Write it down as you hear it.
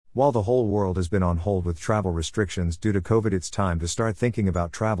While the whole world has been on hold with travel restrictions due to COVID, it's time to start thinking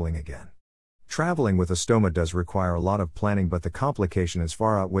about traveling again. Traveling with a stoma does require a lot of planning, but the complication is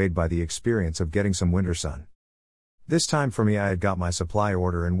far outweighed by the experience of getting some winter sun. This time for me, I had got my supply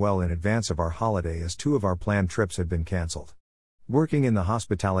order in well in advance of our holiday, as 2 of our planned trips had been cancelled. Working in the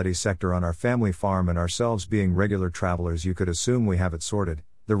hospitality sector on our family farm and ourselves being regular travelers, you could assume we have it sorted.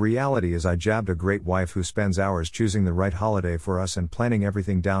 The reality is I jabbed a great wife who spends hours choosing the right holiday for us and planning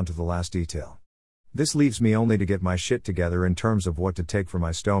everything down to the last detail. This leaves me only to get my shit together in terms of what to take for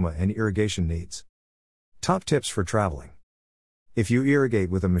my stoma and irrigation needs. Top tips for traveling. If you irrigate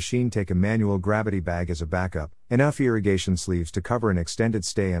with a machine, take a manual gravity bag as a backup, enough irrigation sleeves to cover an extended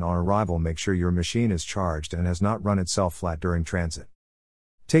stay, and on arrival make sure your machine is charged and has not run itself flat during transit.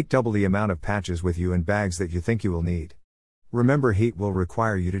 Take double the amount of patches with you and bags that you think you will need. Remember, heat will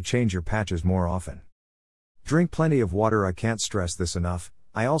require you to change your patches more often. Drink plenty of water. I can't stress this enough.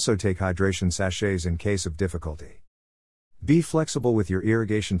 I also take hydration sachets in case of difficulty. Be flexible with your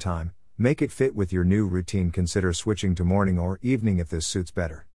irrigation time, make it fit with your new routine. Consider switching to morning or evening if this suits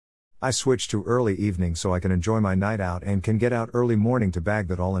better. I switch to early evening so I can enjoy my night out and can get out early morning to bag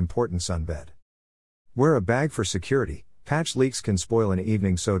that all-important sunbed. Wear a bag for security. Patch leaks can spoil an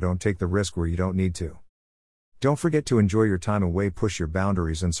evening, so don't take the risk where you don't need to. Don't forget to enjoy your time away, push your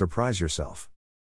boundaries and surprise yourself.